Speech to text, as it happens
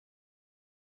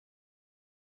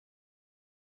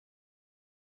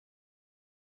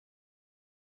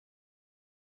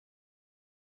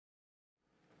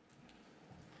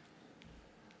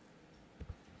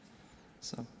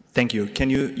So, thank you.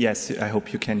 Can you? Yes, I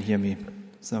hope you can hear me.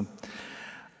 So,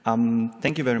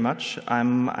 thank you very much.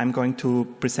 I'm going to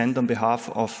present on behalf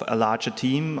of a larger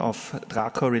team of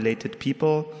DraCor-related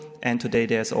people, and today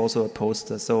there's also a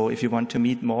poster. So, if you want to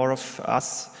meet more of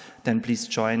us, then please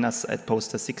join us at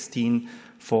poster 16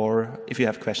 if you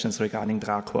have questions regarding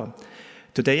DraCor.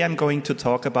 Today I'm going to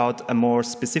talk about a more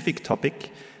specific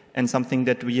topic and something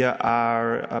that we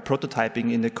are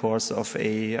prototyping in the course of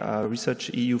a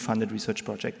EU-funded research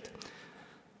project.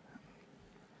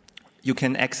 You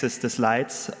can access the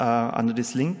slides under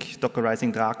this link,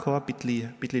 Dockerizing DraCor,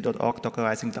 bit.ly.org,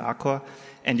 Dockerizing DraCor,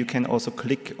 and you can also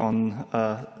click on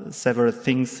several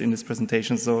things in this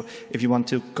presentation. So if you want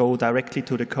to go directly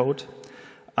to the code,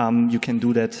 you can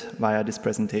do that via this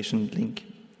presentation link.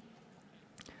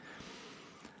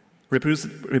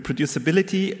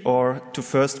 Reproducibility, or to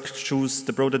first choose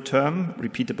the broader term,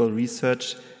 repeatable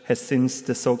research, has since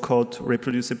the so-called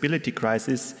reproducibility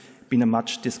crisis been a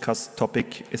much discussed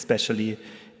topic, especially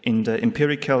in the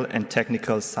empirical and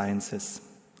technical sciences.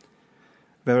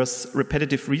 Whereas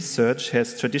repetitive research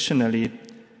has traditionally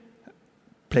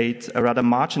played a rather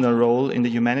marginal role in the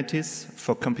humanities,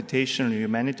 for computational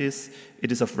humanities,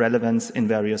 it is of relevance in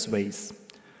various ways.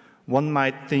 One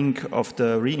might think of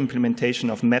the re-implementation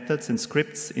of methods and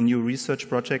scripts in new research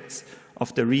projects,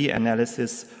 of the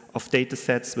re-analysis of data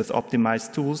sets with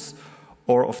optimized tools,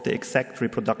 or of the exact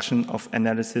reproduction of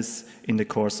analysis in the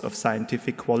course of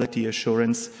scientific quality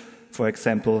assurance, for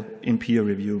example, in peer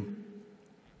review.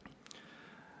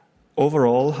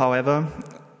 Overall, however,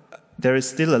 there is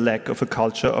still a lack of a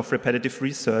culture of repetitive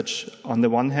research on the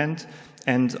one hand,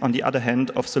 and on the other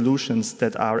hand of solutions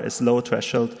that are as low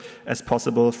threshold as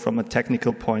possible from a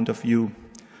technical point of view.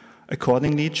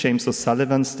 Accordingly, James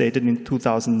O'Sullivan stated in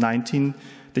 2019,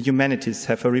 the humanities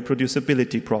have a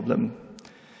reproducibility problem.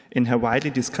 In her widely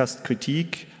discussed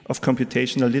critique of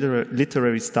computational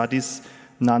literary studies,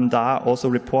 Nanda also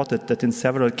reported that in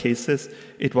several cases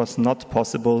it was not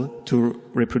possible to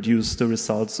reproduce the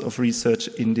results of research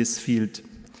in this field.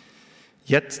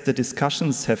 Yet the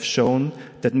discussions have shown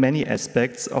that many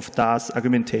aspects of DA's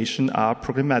argumentation are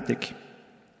problematic.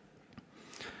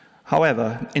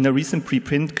 However, in a recent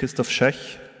preprint, Christoph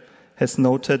Schöch has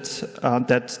noted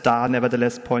that DA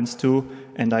nevertheless points to,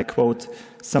 and I quote,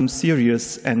 some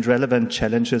serious and relevant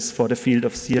challenges for the field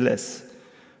of CLS.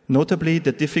 Notably,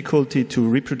 the difficulty to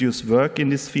reproduce work in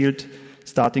this field,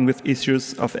 starting with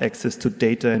issues of access to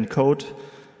data and code,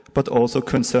 but also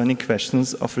concerning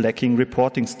questions of lacking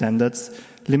reporting standards,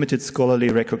 limited scholarly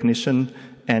recognition,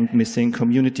 and missing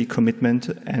community commitment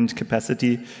and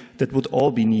capacity that would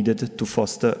all be needed to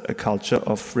foster a culture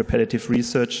of repetitive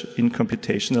research in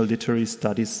computational literary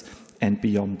studies and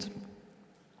beyond.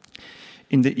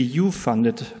 In the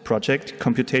EU-funded project,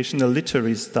 Computational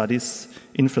Literary Studies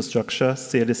Infrastructure,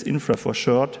 CLS Infra for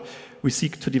short, we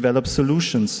seek to develop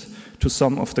solutions to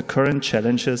some of the current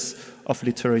challenges of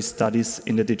literary studies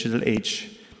in the digital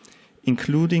age,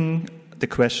 including the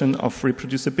question of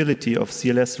reproducibility of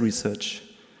CLS research.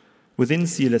 Within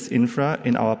CLS Infra,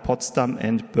 in our Potsdam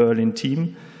and Berlin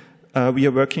team, we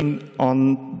are working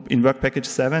in Work Package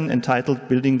 7 entitled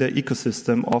Building the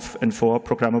Ecosystem of and for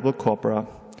Programmable Corpora.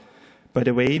 By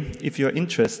the way, if you're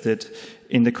interested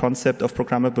in the concept of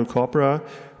programmable corpora,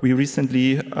 we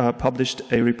recently published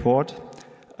a report,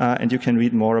 and you can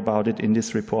read more about it in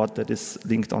this report that is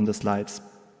linked on the slides.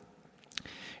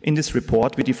 In this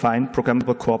report, we define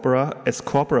programmable corpora as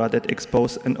corpora that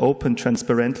expose an open,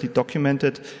 transparently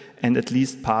documented, and at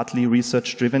least partly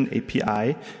research-driven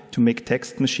API to make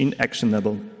text machine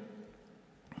actionable.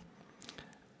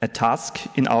 A task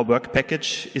in our work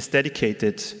package is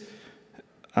dedicated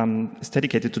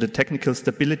to the technical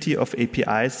stability of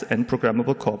APIs and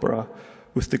programmable corpora,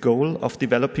 with the goal of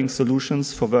developing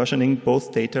solutions for versioning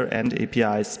both data and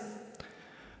APIs.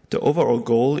 The overall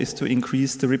goal is to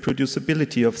increase the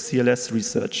reproducibility of CLS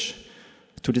research.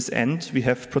 To this end, we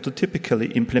have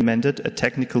prototypically implemented a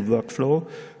technical workflow,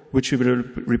 which we will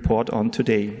report on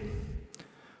today.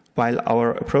 While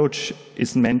our approach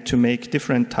is meant to make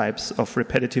different types of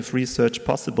repetitive research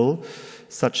possible,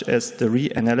 such as the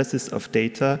re-analysis of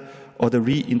data or the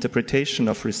reinterpretation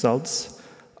of results,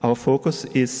 our focus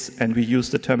is, and we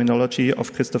use the terminology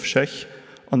of Christoph Schöch,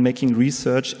 on making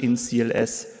research in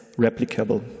CLS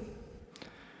replicable.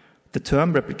 The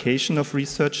term replication of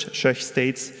research, Schöch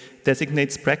states,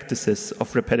 designates practices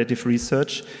of repetitive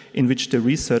research in which the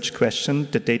research question,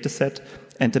 the dataset,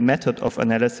 and the method of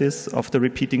analysis of the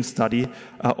repeating study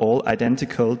are all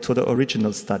identical to the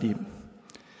original study.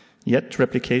 Yet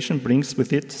replication brings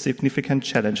with it significant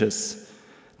challenges.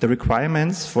 The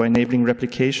requirements for enabling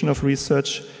replication of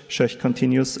research, Schöch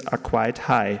continues, are quite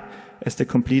high, as the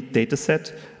complete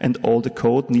dataset, and all the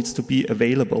code needs to be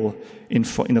available in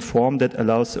a form that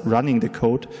allows running the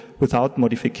code without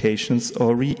modifications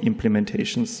or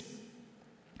re-implementations.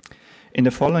 In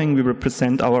the following, we will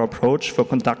present our approach for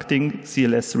conducting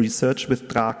CLS research with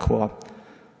DraCor.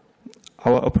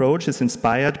 Our approach is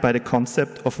inspired by the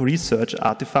concept of research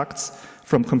artifacts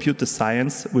from computer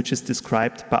science, which is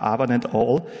described by Avan et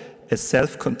al. As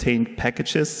self-contained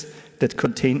packages that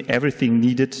contain everything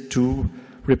needed to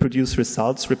reproduce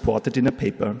results reported in a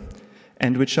paper,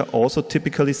 and which are also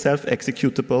typically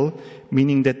self-executable,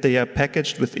 meaning that they are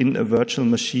packaged within a virtual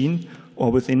machine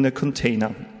or within a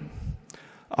container.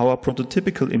 Our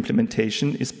prototypical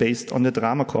implementation is based on the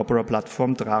Drama Corpora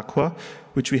platform DraCor,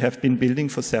 which we have been building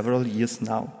for several years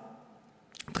now.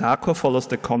 DraCor follows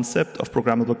the concept of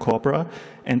programmable corpora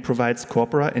and provides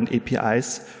corpora and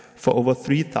APIs for over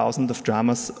 3,000 of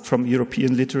dramas from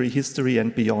European literary history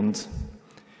and beyond.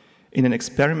 In an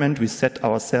experiment, we set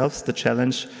ourselves the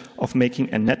challenge of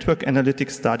making a network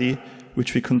analytics study,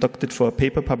 which we conducted for a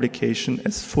paper publication,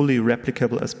 as fully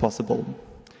replicable as possible.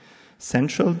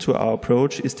 Central to our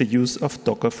approach is the use of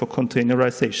Docker for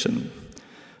containerization.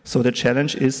 So the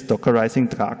challenge is Dockerizing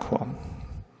DraCor.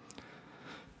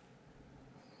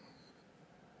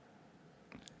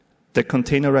 The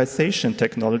containerization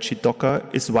technology Docker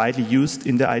is widely used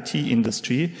in the IT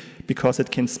industry because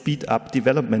it can speed up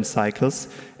development cycles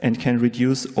and can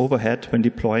reduce overhead when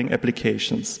deploying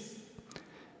applications,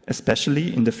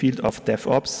 especially in the field of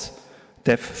DevOps,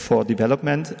 Dev for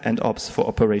development and Ops for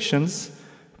operations,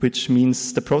 which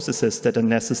means the processes that are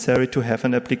necessary to have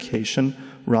an application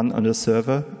run on a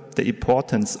server. The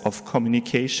importance of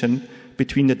communication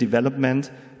between the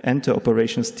development and the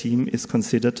operations team is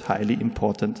considered highly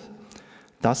important.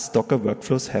 Thus, Docker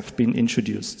workflows have been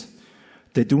introduced.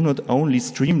 They do not only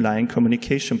streamline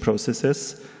communication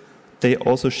processes, they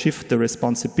also shift the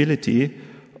responsibility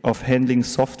of handling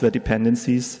software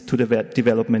dependencies to the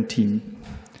development team.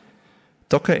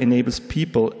 Docker enables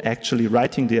people actually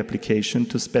writing the application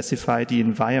to specify the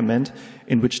environment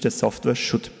in which the software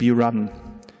should be run.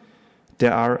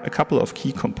 There are a couple of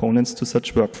key components to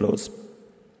such workflows.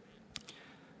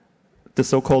 The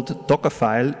so-called Docker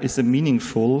file is a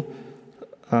meaningful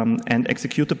and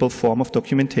executable form of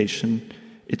documentation.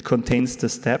 It contains the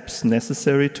steps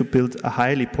necessary to build a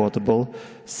highly portable,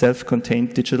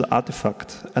 self-contained digital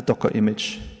artifact, a Docker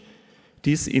image.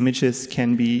 These images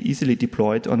can be easily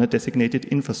deployed on a designated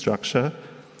infrastructure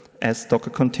as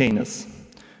Docker containers.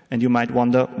 And you might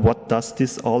wonder, what does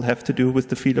this all have to do with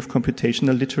the field of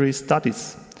computational literary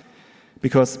studies?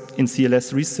 Because in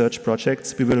CLS research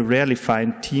projects, we will rarely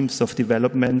find teams of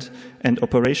development and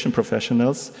operation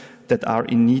professionals that are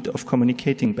in need of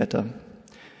communicating better.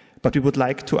 But we would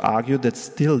like to argue that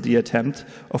still the attempt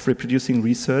of reproducing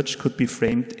research could be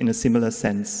framed in a similar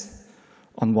sense.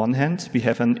 On one hand, we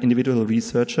have an individual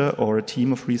researcher or a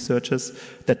team of researchers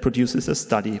that produces a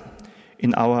study.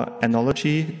 In our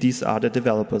analogy, these are the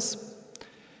developers.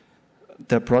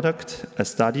 The product, a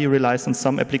study, relies on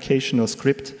some application or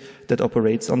script that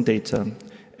operates on data.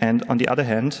 And on the other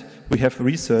hand, we have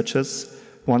researchers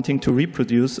wanting to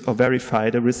reproduce or verify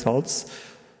the results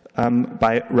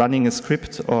by running a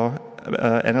script or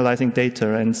analyzing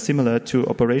data, and similar to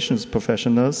operations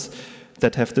professionals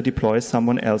that have to deploy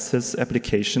someone else's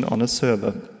application on a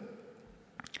server.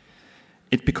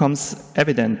 It becomes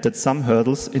evident that some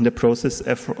hurdles in the process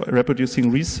of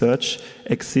reproducing research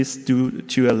exist due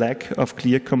to a lack of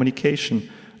clear communication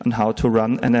on how to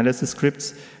run analysis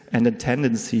scripts and a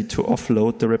tendency to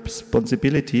offload the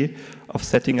responsibility of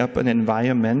setting up an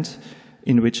environment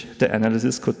in which the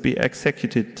analysis could be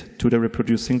executed to the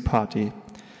reproducing party.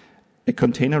 A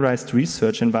containerized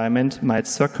research environment might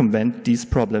circumvent these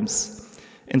problems.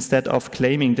 Instead of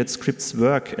claiming that scripts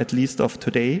work, at least of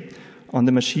today, on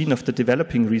the machine of the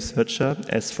developing researcher,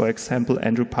 as for example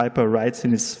Andrew Piper writes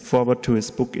in his foreword to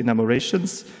his book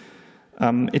Enumerations,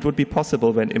 it would be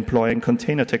possible when employing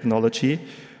container technology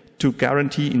to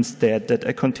guarantee instead that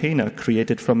a container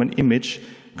created from an image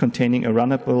containing a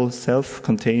runnable,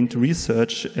 self-contained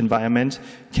research environment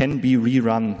can be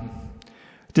rerun.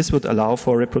 This would allow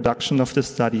for reproduction of the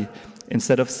study.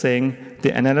 Instead of saying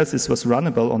the analysis was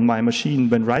runnable on my machine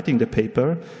when writing the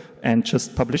paper and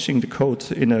just publishing the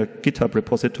code in a GitHub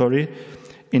repository,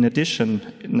 in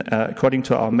addition, according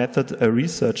to our method, a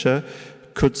researcher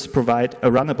could provide a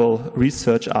runnable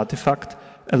research artifact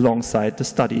alongside the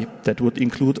study that would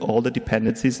include all the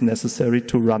dependencies necessary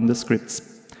to run the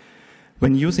scripts.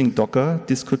 When using Docker,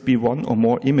 this could be one or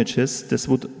more images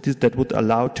that would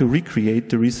allow to recreate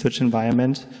the research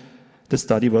environment the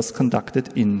study was conducted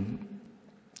in.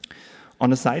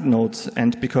 On a side note,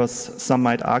 and because some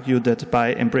might argue that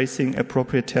by embracing a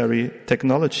proprietary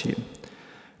technology,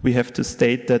 we have to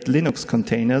state that Linux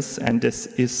containers, and this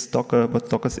is Docker, what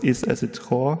Docker is as its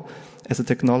core, as a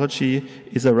technology,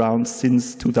 is around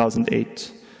since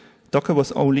 2008. Docker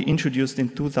was only introduced in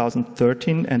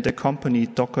 2013, and the company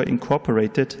Docker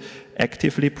Incorporated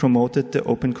actively promoted the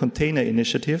Open Container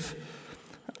Initiative,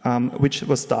 which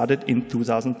was started in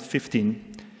 2015.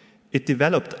 It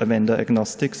developed a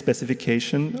vendor-agnostic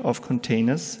specification of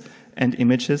containers and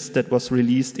images that was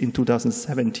released in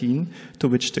 2017, to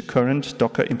which the current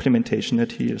Docker implementation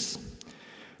adheres.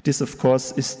 This, of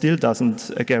course, still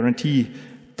doesn't guarantee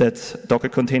that Docker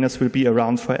containers will be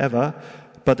around forever,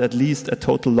 but at least a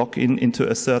total lock-in into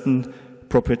a certain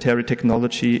proprietary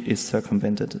technology is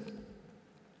circumvented.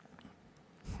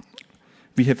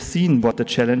 We have seen what the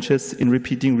challenges in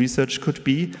repeating research could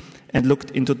be and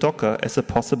looked into Docker as a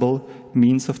possible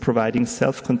means of providing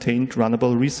self-contained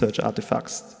runnable research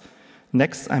artifacts.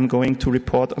 Next, I'm going to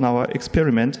report on our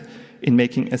experiment in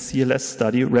making a CLS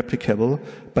study replicable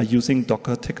by using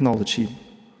Docker technology.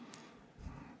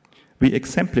 We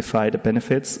exemplify the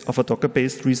benefits of a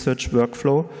Docker-based research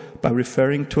workflow by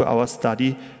referring to our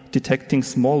study detecting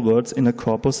small words in a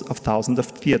corpus of thousands of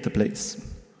theater plays.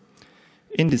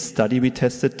 In this study, we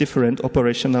tested different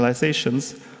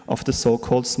operationalizations of the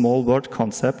so-called small word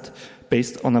concept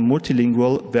based on a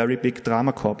multilingual, very big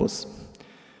drama corpus.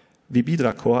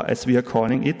 DraCor, as we are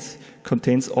calling it,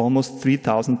 contains almost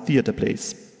 3,000 theater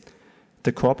plays.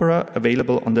 The corpora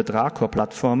available on the DraCor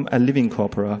platform are living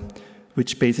corpora,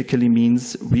 which basically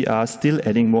means we are still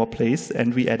adding more plays,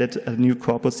 and we added a new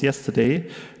corpus yesterday,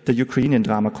 the Ukrainian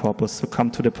drama corpus, so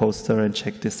come to the poster and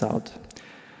check this out.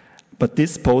 But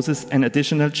this poses an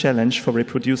additional challenge for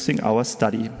reproducing our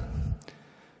study.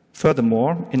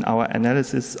 Furthermore, in our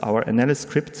analysis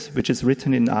script, which is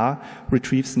written in R,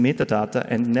 retrieves metadata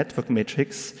and network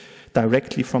metrics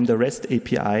directly from the REST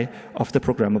API of the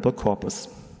programmable corpus.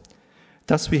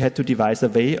 Thus, we had to devise a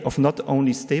way of not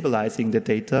only stabilizing the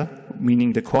data,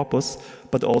 meaning the corpus,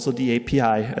 but also the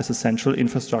API as a central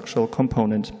infrastructural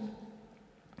component.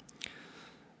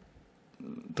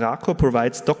 DraCor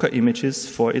provides Docker images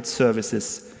for its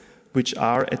services, which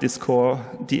are at its core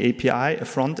the API, a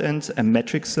front end, a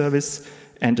metric service,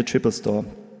 and a triple store.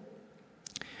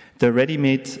 The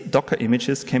ready-made Docker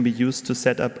images can be used to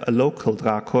set up a local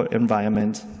DraCor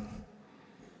environment.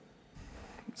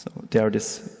 So there are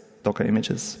these Docker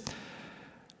images.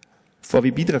 For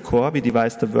DraCor, we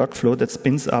devised a workflow that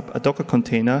spins up a Docker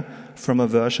container from a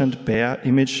versioned bare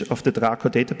image of the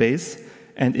DraCor database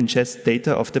and ingest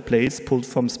data of the plays pulled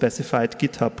from specified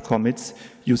GitHub commits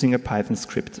using a Python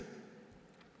script.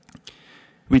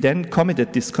 We then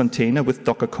committed this container with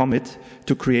Docker commit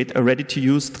to create a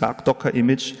ready-to-use Docker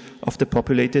image of the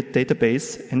populated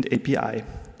database and API.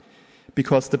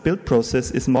 Because the build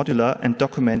process is modular and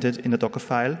documented in a Docker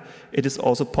file, it is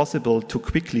also possible to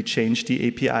quickly change the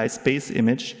API's base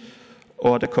image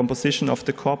or the composition of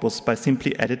the corpus by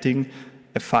simply editing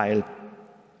a file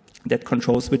that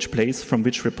controls which plays from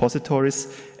which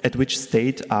repositories at which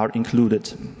state are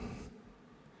included.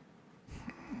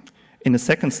 In a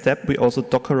second step, we also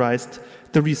Dockerized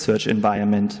the research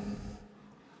environment.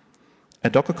 A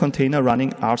Docker container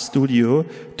running RStudio,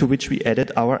 to which we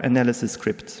added our analysis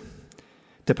script.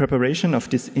 The preparation of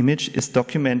this image is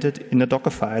documented in a Docker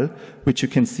file, which you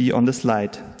can see on the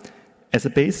slide. As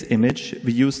a base image,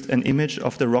 we used an image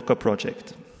of the Rocker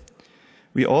project.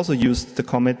 We also used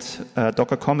the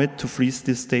Docker commit to freeze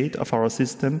the state of our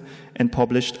system and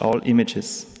published all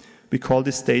images. We call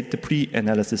this state the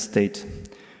pre-analysis state,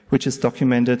 which is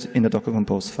documented in the Docker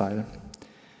Compose file.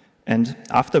 And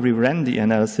after we ran the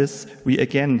analysis, we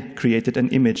again created an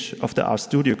image of the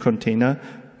RStudio container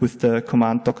with the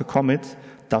command docker commit,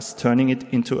 thus turning it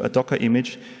into a Docker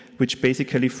image, which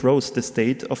basically froze the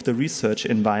state of the research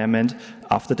environment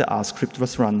after the R script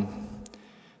was run.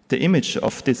 The image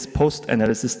of this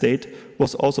post-analysis state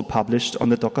was also published on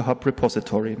the Docker Hub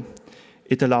repository.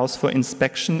 It allows for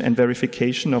inspection and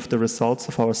verification of the results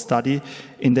of our study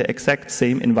in the exact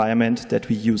same environment that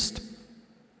we used.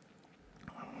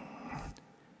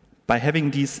 By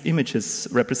having these images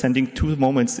representing 2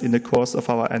 moments in the course of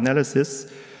our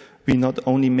analysis, we not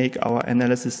only make our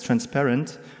analysis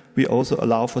transparent, we also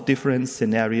allow for different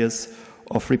scenarios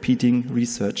of repeating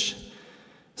research.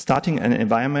 Starting an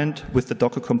environment with the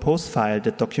Docker Compose file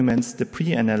that documents the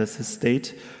pre-analysis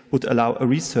state would allow a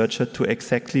researcher to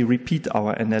exactly repeat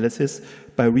our analysis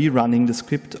by rerunning the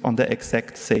script on the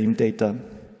exact same data.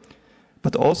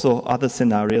 But also other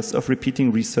scenarios of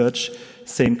repeating research,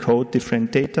 same code,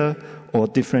 different data, or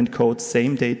different code,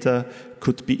 same data,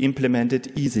 could be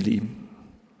implemented easily.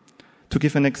 To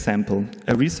give an example,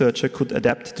 a researcher could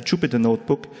adapt the Jupyter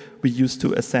notebook we used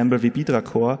to assemble VB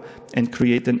DraCor and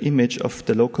create an image of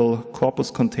the local corpus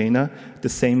container the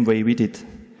same way we did.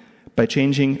 By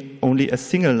changing only a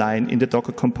single line in the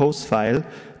Docker Compose file,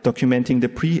 documenting the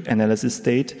pre-analysis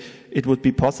state, it would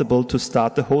be possible to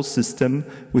start the whole system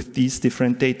with these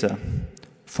different data.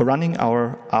 For running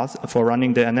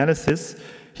the analysis,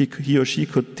 he or she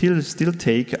could still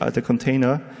take the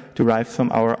container derived from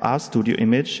our RStudio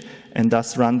image and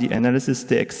thus run the analysis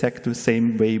the exact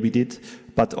same way we did,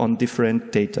 but on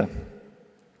different data.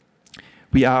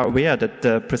 We are aware that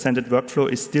the presented workflow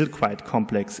is still quite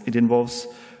complex. It involves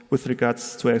with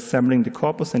regards to assembling the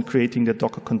corpus and creating the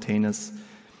Docker containers.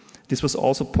 This was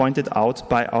also pointed out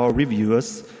by our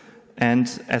reviewers, and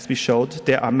as we showed,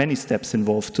 there are many steps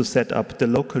involved to set up the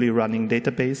locally running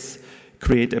database,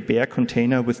 create a bare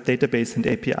container with database and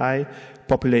API,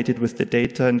 populate it with the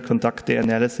data and conduct the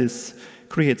analysis,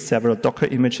 create several Docker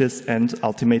images, and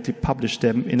ultimately publish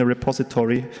them in a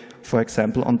repository, for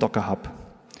example, on Docker Hub.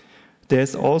 There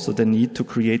is also the need to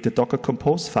create the Docker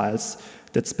Compose files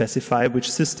that specify which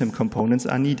system components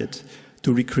are needed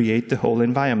to recreate the whole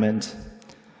environment.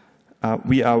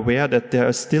 We are aware that there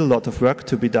is still a lot of work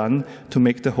to be done to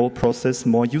make the whole process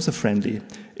more user-friendly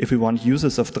if we want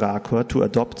users of DraCor to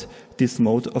adopt this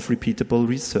mode of repeatable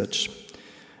research.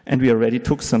 And we already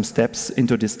took some steps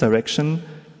into this direction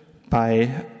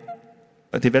by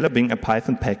developing a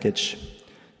Python package.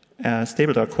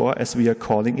 Stable DraCor, as we are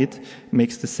calling it,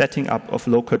 makes the setting up of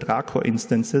local DraCor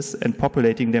instances and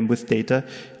populating them with data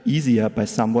easier by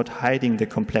somewhat hiding the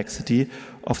complexity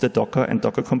of the Docker and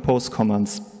Docker Compose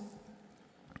commands.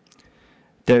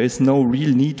 There is no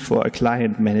real need for a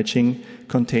client managing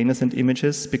containers and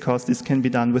images because this can be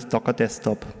done with Docker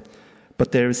Desktop.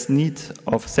 But there is need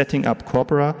of setting up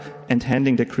corpora and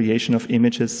handling the creation of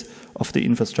images of the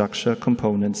infrastructure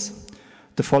components.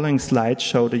 The following slides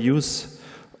show the use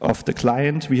of the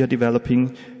client we are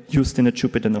developing used in a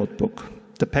Jupyter notebook.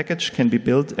 The package can be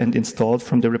built and installed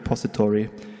from the repository,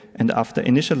 and after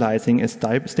initializing a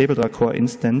stable DraCor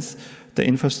instance, the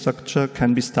infrastructure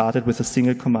can be started with a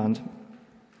single command.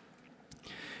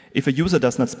 If a user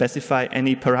does not specify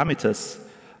any parameters,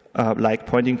 like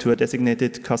pointing to a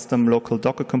designated custom local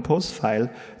Docker Compose file,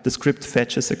 the script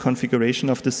fetches a configuration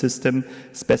of the system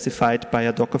specified by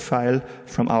a Docker file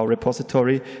from our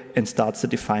repository and starts the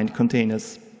defined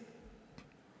containers.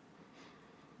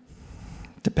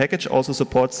 The package also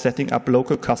supports setting up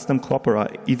local custom corpora,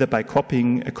 either by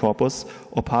copying a corpus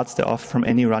or parts thereof from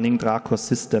any running DraCor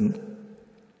system.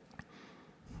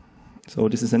 So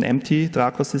this is an empty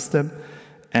DraCor system,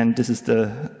 and this is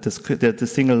the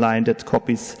single line that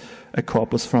copies a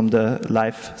corpus from the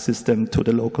live system to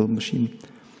the local machine.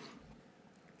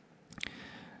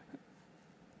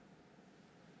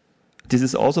 It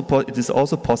is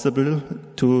also possible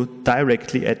to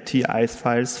directly add TI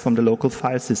files from the local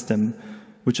file system,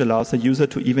 which allows a user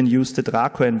to even use the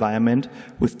DraCor environment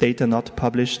with data not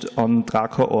published on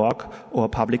DraCor.org or a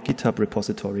public GitHub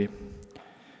repository.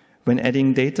 When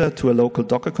adding data to a local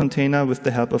Docker container with the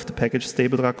help of the package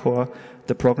stable DraCor,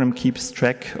 the program keeps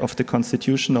track of the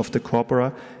constitution of the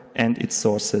corpora and its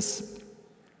sources.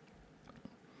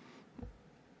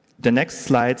 The next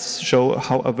slides show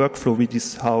how a workflow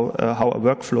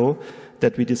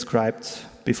that we described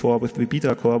before with VB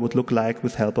DraCor would look like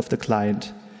with help of the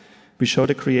client. We show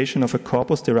the creation of a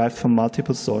corpus derived from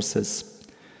multiple sources.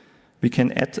 We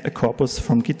can add a corpus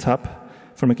from GitHub,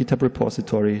 from a GitHub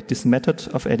repository. This method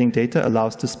of adding data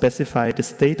allows to specify the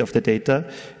state of the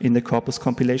data in the corpus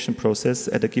compilation process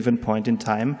at a given point in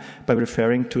time by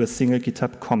referring to a single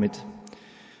GitHub commit.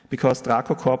 Because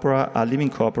DraCor corpora are living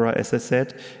corpora, as I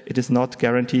said, it is not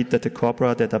guaranteed that the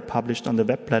corpora that are published on the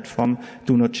web platform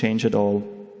do not change at all.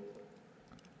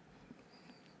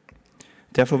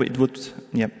 Therefore, it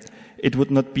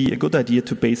would not be a good idea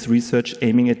to base research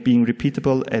aiming at being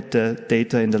repeatable at the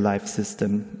data in the live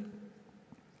system.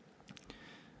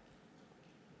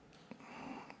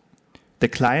 The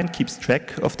client keeps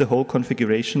track of the whole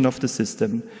configuration of the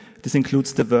system. This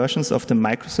includes the versions of the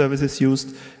microservices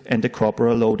used and the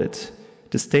corpora loaded.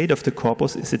 The state of the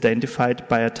corpus is identified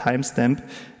by a timestamp,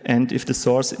 and if the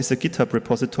source is a GitHub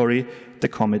repository, the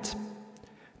commit.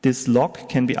 This log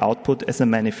can be output as a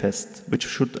manifest, which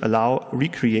should allow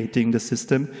recreating the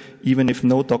system even if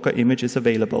no Docker image is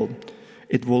available.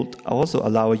 It would also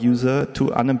allow a user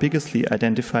to unambiguously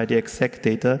identify the exact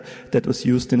data that was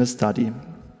used in a study.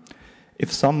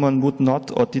 If someone would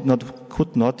not or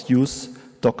could not use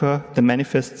Docker, the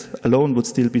manifest alone would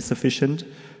still be sufficient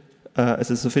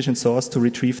as a sufficient source to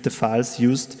retrieve the files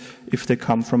used if they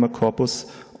come from a corpus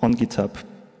on GitHub.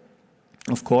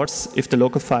 Of course, if the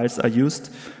local files are used,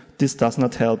 this does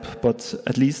not help, but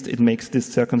at least it makes this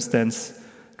circumstance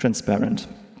transparent.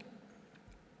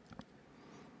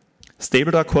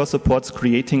 Stable DraCor supports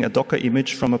creating a Docker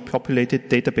image from a populated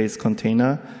database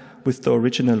container. With the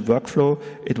original workflow,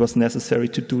 it was necessary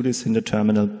to do this in the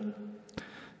terminal.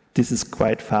 This is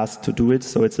quite fast to do it,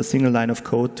 so it's a single line of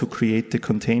code to create the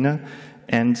container.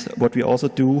 And what we also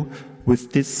do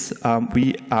with this,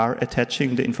 we are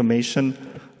attaching the information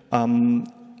from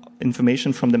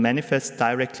the manifest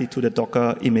directly to the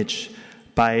Docker image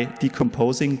by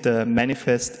decomposing the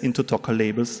manifest into Docker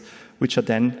labels, which are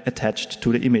then attached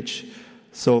to the image.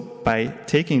 So by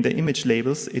taking the image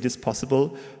labels, it is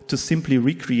possible to simply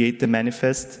recreate the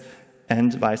manifest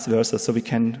and vice versa. So we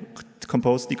can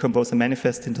decompose a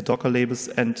manifest into Docker labels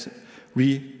and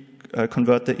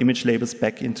convert the image labels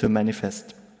back into a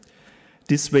manifest.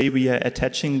 This way we are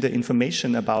attaching the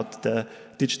information about the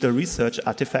digital research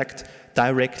artifact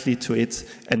directly to it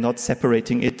and not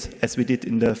separating it as we did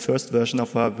in the first version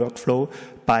of our workflow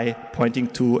by pointing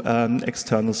to an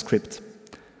external script.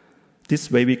 This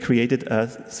way we created a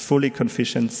fully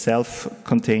configured,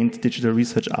 self-contained digital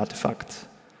research artifact.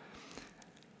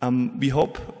 We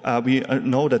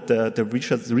know that the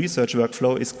research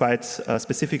workflow is quite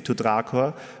specific to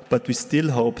DraCor, but we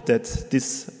still hope that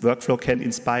this workflow can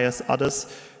inspire others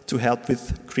to help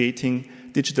with creating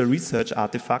digital research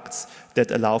artifacts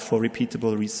that allow for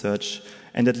repeatable research.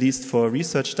 And at least for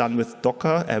research done with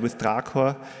Docker, with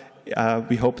DraCor,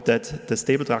 we hope that the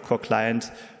stable DraCor client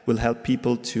will help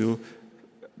people to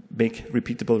make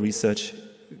repeatable research,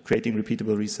 creating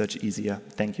repeatable research easier.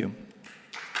 Thank you.